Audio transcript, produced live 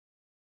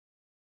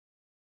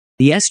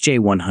The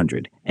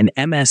SJ-100 and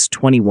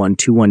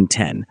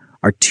MS-21-210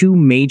 are two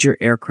major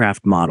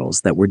aircraft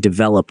models that were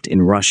developed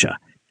in Russia,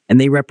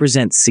 and they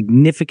represent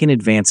significant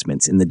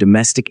advancements in the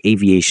domestic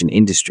aviation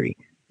industry,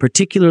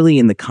 particularly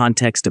in the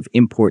context of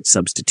import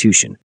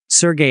substitution.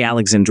 Sergei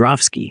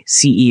Alexandrovsky,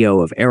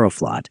 CEO of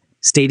Aeroflot,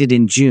 stated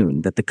in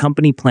June that the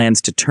company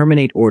plans to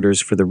terminate orders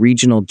for the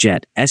regional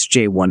jet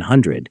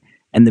SJ-100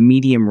 and the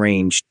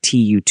medium-range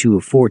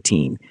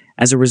Tu-214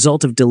 as a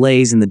result of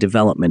delays in the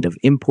development of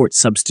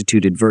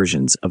import-substituted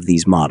versions of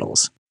these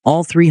models.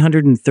 All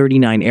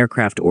 339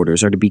 aircraft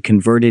orders are to be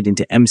converted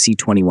into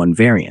MC-21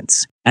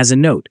 variants. As a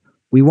note,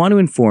 we want to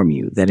inform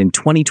you that in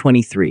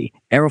 2023,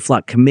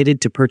 Aeroflot committed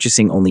to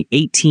purchasing only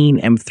 18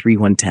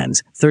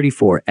 M-310s,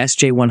 34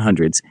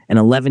 SJ-100s, and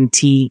 11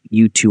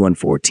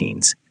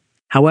 Tu-214s.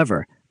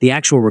 However, the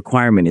actual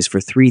requirement is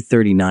for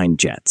 339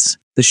 jets.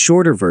 The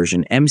shorter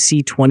version,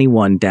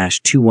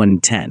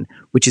 MC-21-210,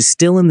 which is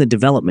still in the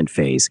development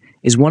phase,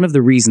 is one of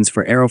the reasons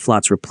for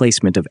Aeroflot's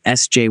replacement of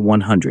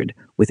SJ-100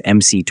 with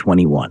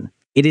MC-21.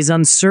 It is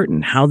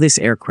uncertain how this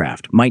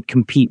aircraft might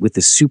compete with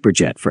the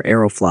Superjet for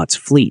Aeroflot's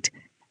fleet,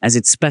 as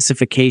its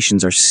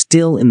specifications are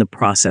still in the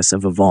process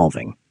of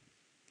evolving.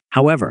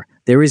 However,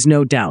 there is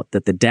no doubt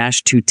that the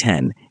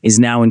 -210 is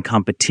now in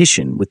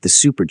competition with the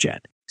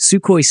Superjet.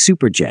 Sukhoi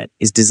Superjet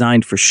is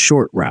designed for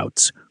short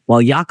routes,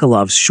 while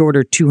Yakolov's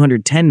shorter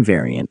 210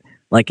 variant,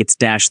 like its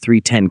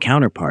 -310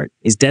 counterpart,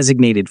 is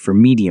designated for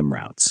medium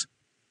routes.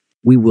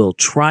 We will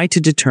try to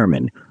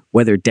determine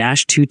whether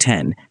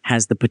 -210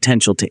 has the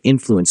potential to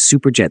influence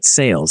Superjet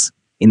sales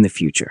in the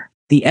future.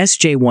 The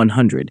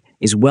SJ-100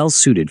 is well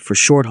suited for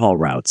short-haul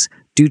routes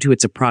due to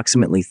its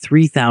approximately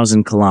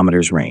 3,000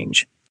 kilometers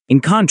range.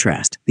 In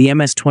contrast, the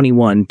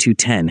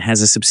MS-21-210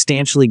 has a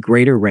substantially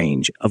greater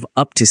range of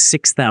up to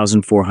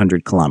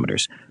 6,400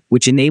 kilometers,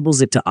 which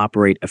enables it to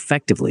operate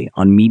effectively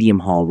on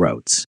medium-haul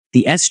routes.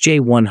 The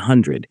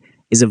SJ-100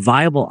 is a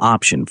viable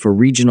option for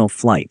regional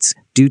flights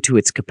due to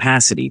its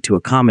capacity to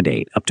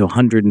accommodate up to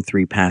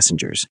 103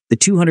 passengers. The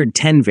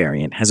 210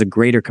 variant has a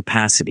greater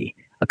capacity,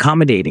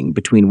 accommodating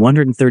between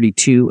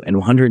 132 and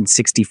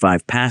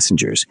 165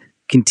 passengers,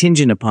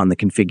 contingent upon the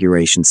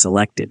configuration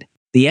selected.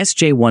 The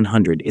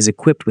SJ-100 is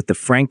equipped with the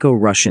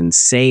Franco-Russian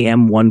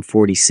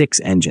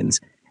SAM-146 engines,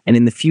 and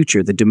in the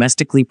future the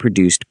domestically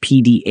produced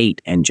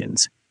PD-8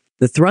 engines.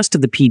 The thrust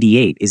of the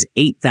PD-8 is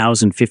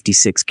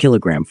 8,056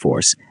 kilogram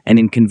force, and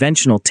in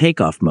conventional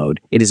takeoff mode,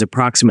 it is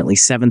approximately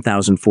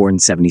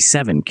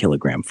 7,477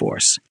 kilogram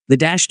force. The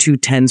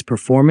 -210's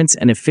performance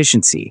and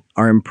efficiency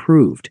are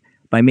improved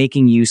by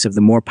making use of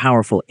the more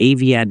powerful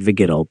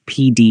Aviad-Vigital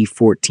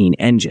PD-14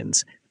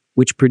 engines,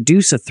 which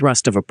produce a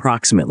thrust of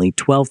approximately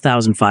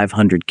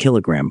 12,500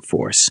 kilogram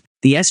force.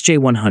 The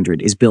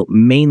SJ-100 is built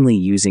mainly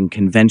using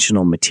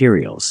conventional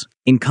materials.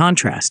 In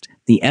contrast,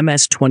 the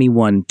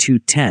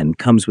MS-21-210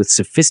 comes with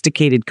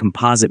sophisticated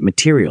composite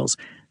materials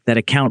that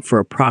account for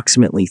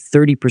approximately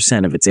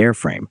 30% of its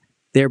airframe,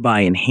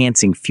 thereby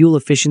enhancing fuel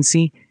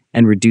efficiency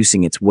and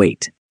reducing its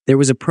weight. There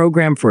was a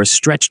program for a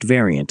stretched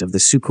variant of the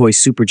Sukhoi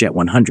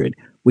Superjet-100,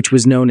 which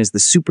was known as the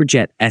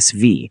Superjet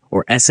SV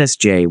or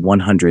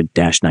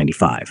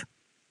SSJ-100-95.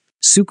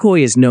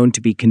 Sukhoi is known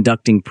to be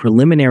conducting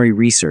preliminary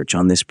research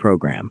on this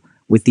program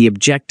with the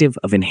objective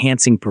of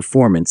enhancing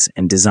performance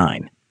and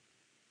design.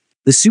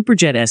 The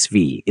Superjet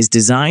SV is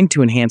designed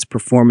to enhance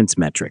performance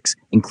metrics,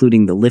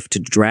 including the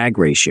lift-to-drag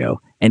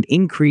ratio, and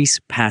increase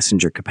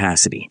passenger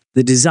capacity.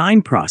 The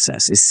design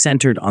process is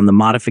centered on the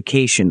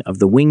modification of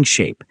the wing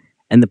shape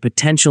and the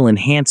potential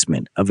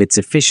enhancement of its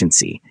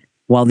efficiency,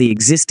 while the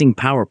existing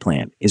power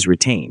plant is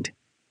retained.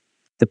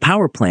 The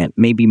power plant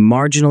may be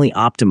marginally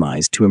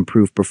optimized to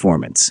improve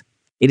performance.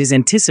 It is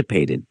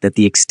anticipated that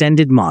the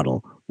extended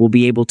model will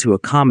be able to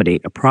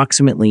accommodate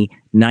approximately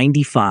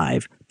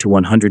 95 to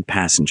 100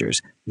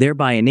 passengers,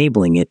 thereby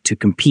enabling it to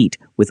compete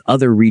with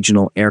other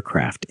regional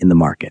aircraft in the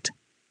market.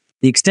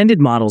 The extended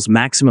model's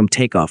maximum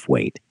takeoff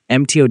weight,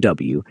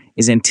 MTOW,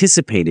 is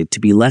anticipated to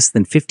be less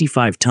than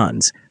 55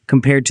 tons,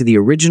 compared to the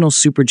original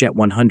Superjet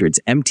 100's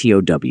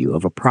MTOW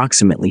of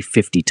approximately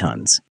 50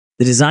 tons.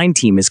 The design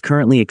team is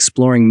currently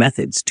exploring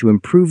methods to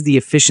improve the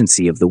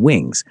efficiency of the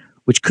wings,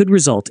 which could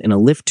result in a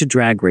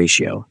lift-to-drag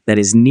ratio that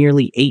is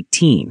nearly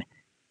 18,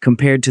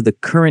 compared to the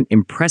current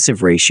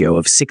impressive ratio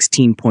of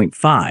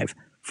 16.5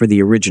 for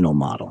the original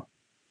model.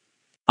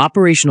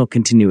 Operational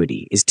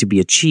continuity is to be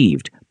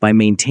achieved by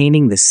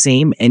maintaining the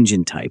same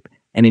engine type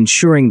and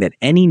ensuring that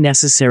any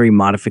necessary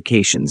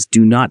modifications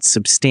do not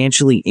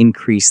substantially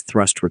increase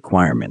thrust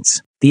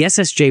requirements. The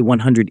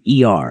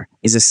SSJ-100ER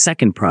is a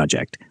second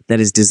project that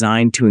is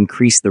designed to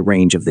increase the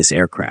range of this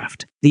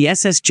aircraft. The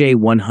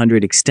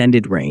SSJ-100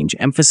 extended range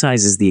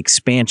emphasizes the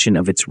expansion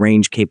of its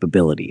range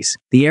capabilities.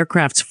 The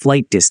aircraft's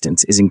flight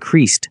distance is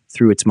increased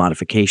through its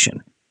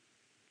modification.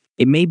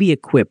 It may be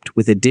equipped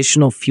with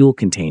additional fuel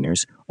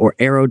containers or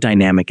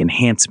aerodynamic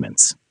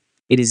enhancements.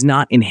 It is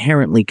not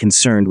inherently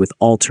concerned with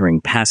altering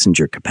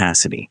passenger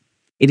capacity.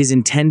 It is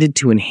intended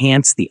to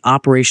enhance the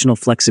operational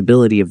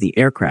flexibility of the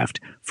aircraft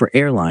for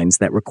airlines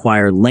that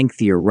require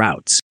lengthier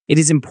routes. It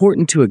is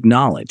important to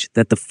acknowledge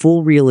that the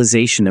full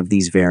realization of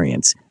these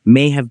variants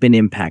may have been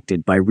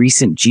impacted by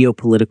recent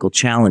geopolitical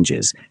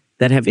challenges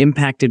that have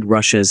impacted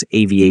Russia's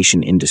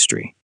aviation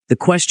industry. The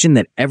question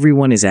that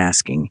everyone is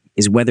asking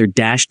is whether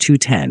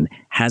 -210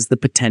 has the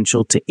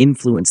potential to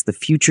influence the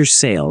future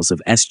sales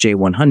of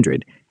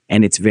SJ-100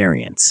 and its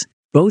variants.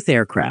 Both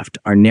aircraft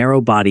are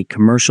narrow-body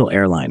commercial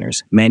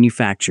airliners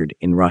manufactured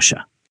in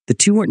Russia. The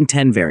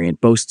 210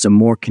 variant boasts a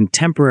more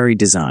contemporary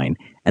design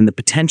and the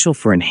potential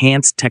for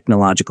enhanced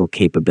technological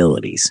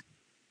capabilities.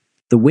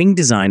 The wing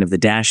design of the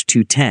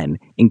 -210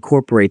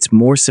 incorporates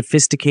more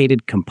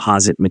sophisticated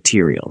composite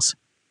materials.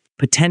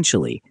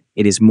 Potentially,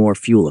 it is more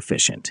fuel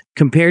efficient.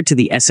 Compared to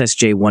the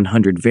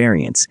SSJ-100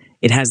 variants,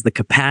 it has the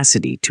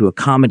capacity to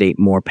accommodate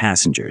more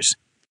passengers.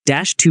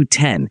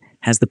 -210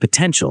 has the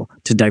potential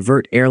to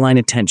divert airline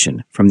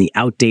attention from the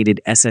outdated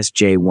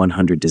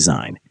SSJ-100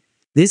 design.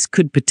 This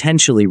could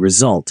potentially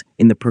result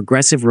in the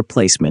progressive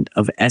replacement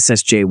of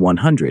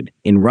SSJ-100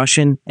 in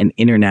Russian and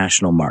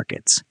international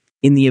markets.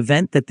 In the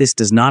event that this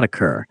does not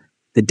occur,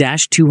 the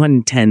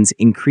 -210's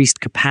increased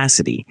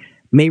capacity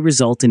may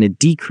result in a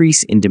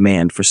decrease in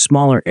demand for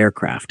smaller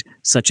aircraft,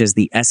 such as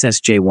the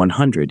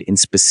SSJ-100 in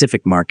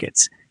specific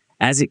markets,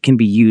 as it can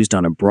be used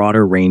on a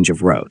broader range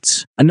of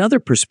routes. Another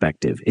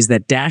perspective is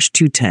that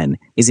 -210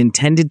 is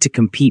intended to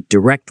compete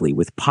directly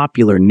with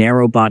popular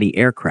narrow-body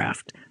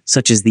aircraft,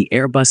 such as the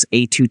Airbus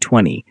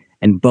A220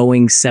 and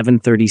Boeing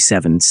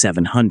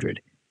 737-700,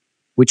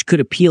 which could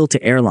appeal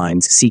to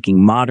airlines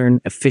seeking modern,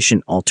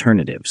 efficient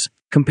alternatives.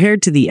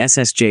 Compared to the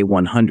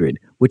SSJ-100,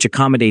 which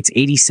accommodates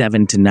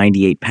 87 to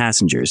 98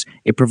 passengers,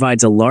 it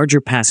provides a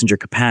larger passenger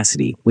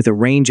capacity with a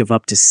range of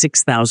up to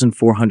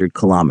 6,400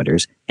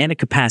 kilometers and a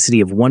capacity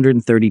of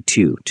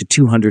 132 to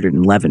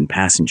 211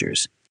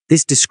 passengers.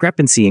 This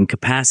discrepancy in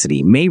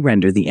capacity may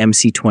render the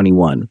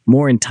MC-21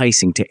 more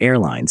enticing to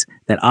airlines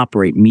that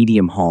operate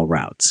medium-haul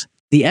routes.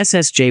 The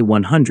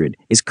SSJ-100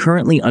 is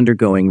currently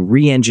undergoing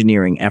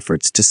re-engineering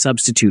efforts to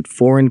substitute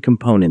foreign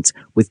components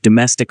with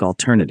domestic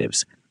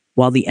alternatives,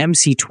 while the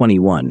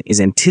MC-21 is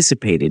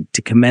anticipated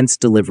to commence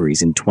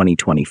deliveries in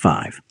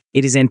 2025.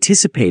 It is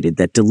anticipated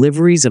that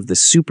deliveries of the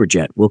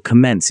Superjet will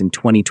commence in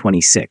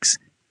 2026.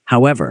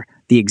 However,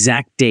 the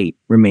exact date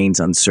remains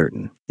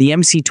uncertain. The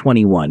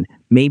MC-21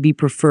 may be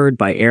preferred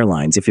by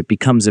airlines if it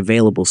becomes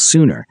available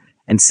sooner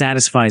and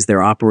satisfies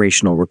their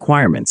operational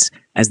requirements,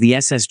 as the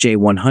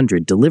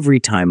SSJ-100 delivery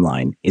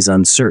timeline is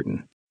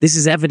uncertain. This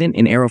is evident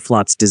in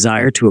Aeroflot's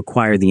desire to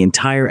acquire the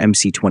entire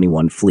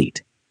MC-21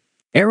 fleet.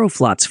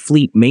 Aeroflot's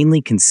fleet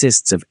mainly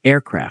consists of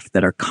aircraft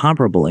that are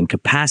comparable in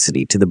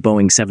capacity to the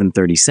Boeing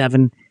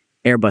 737,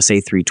 Airbus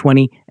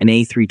A320, and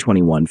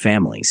A321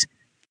 families.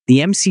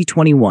 The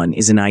MC-21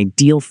 is an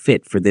ideal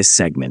fit for this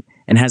segment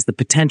and has the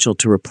potential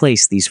to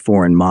replace these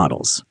foreign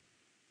models.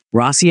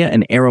 Rossiya,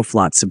 an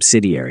Aeroflot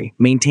subsidiary,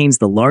 maintains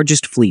the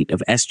largest fleet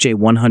of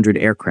SJ-100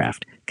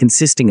 aircraft,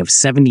 consisting of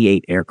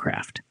 78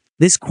 aircraft.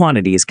 This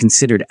quantity is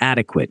considered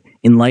adequate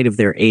in light of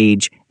their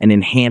age and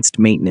enhanced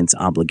maintenance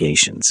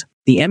obligations.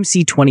 The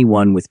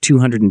MC-21 with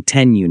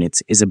 210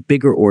 units is a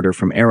bigger order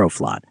from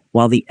Aeroflot,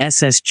 while the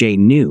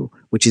SSJ-New,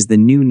 which is the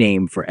new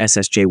name for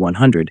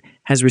SSJ-100,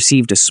 has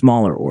received a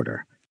smaller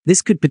order.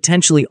 This could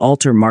potentially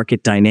alter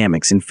market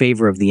dynamics in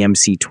favor of the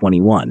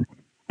MC-21,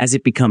 as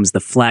it becomes the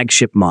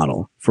flagship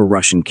model for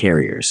Russian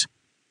carriers.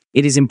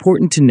 It is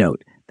important to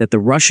note that the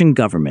Russian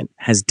government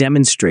has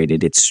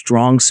demonstrated its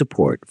strong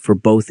support for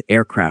both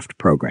aircraft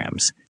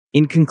programs.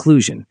 In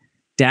conclusion,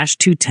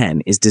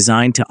 -210 is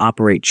designed to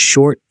operate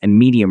short and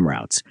medium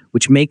routes,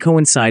 which may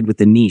coincide with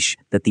the niche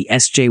that the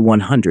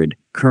SJ-100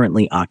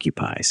 currently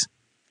occupies.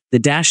 The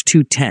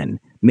 -210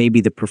 may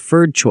be the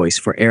preferred choice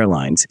for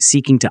airlines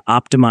seeking to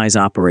optimize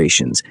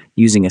operations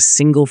using a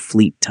single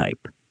fleet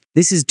type.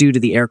 This is due to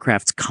the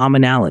aircraft's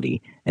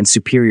commonality and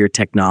superior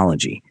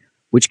technology,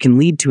 which can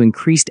lead to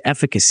increased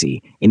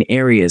efficacy in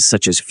areas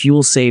such as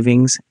fuel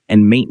savings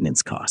and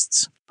maintenance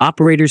costs.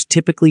 Operators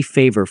typically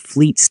favor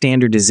fleet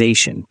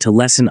standardization to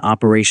lessen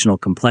operational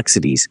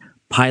complexities,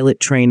 pilot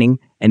training,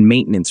 and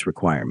maintenance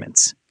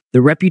requirements.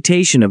 The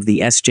reputation of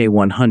the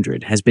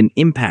SJ-100 has been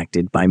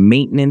impacted by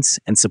maintenance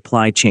and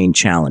supply chain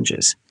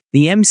challenges.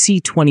 The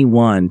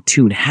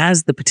MC-21-210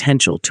 has the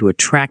potential to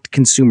attract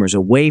consumers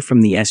away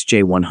from the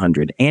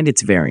SJ-100 and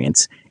its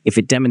variants if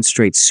it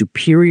demonstrates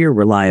superior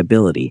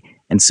reliability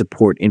and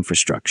support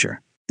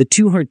infrastructure. The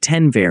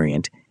 210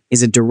 variant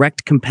is a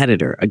direct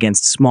competitor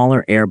against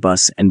smaller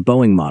Airbus and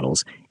Boeing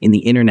models in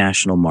the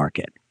international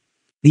market.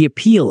 The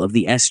appeal of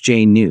the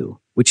SJ-New,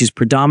 which is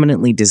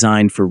predominantly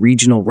designed for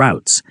regional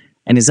routes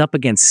and is up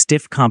against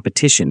stiff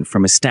competition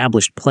from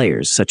established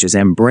players such as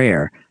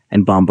Embraer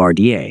and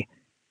Bombardier,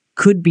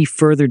 could be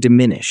further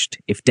diminished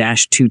if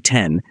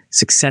 -210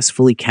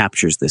 successfully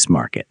captures this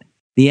market.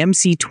 The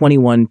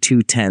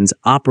MC-21-210's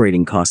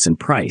operating costs and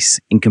price,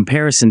 in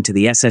comparison to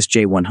the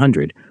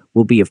SSJ-100,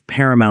 will be of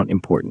paramount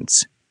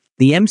importance.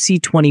 The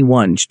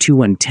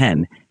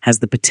MC-21-210 has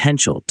the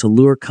potential to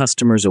lure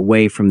customers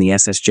away from the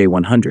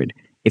SSJ-100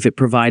 if it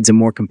provides a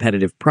more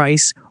competitive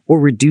price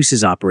or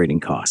reduces operating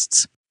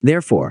costs.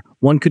 Therefore,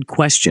 one could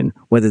question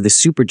whether the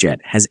Superjet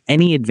has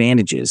any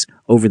advantages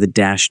over the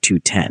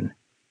 -210.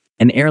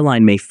 An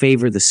airline may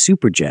favor the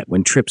Superjet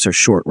when trips are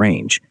short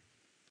range.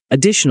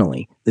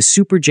 Additionally, the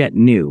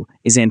Superjet-New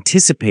is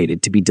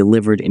anticipated to be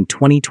delivered in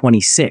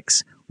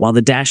 2026, while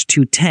the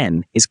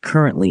 -210 is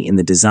currently in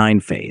the design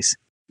phase.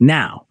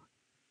 Now,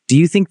 do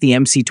you think the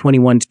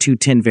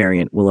MC-21-210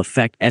 variant will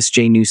affect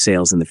SJ-New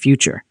sales in the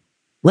future?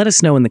 Let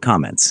us know in the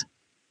comments.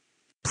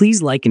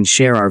 Please like and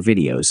share our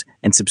videos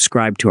and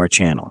subscribe to our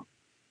channel.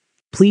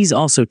 Please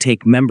also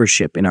take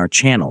membership in our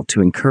channel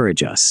to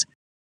encourage us.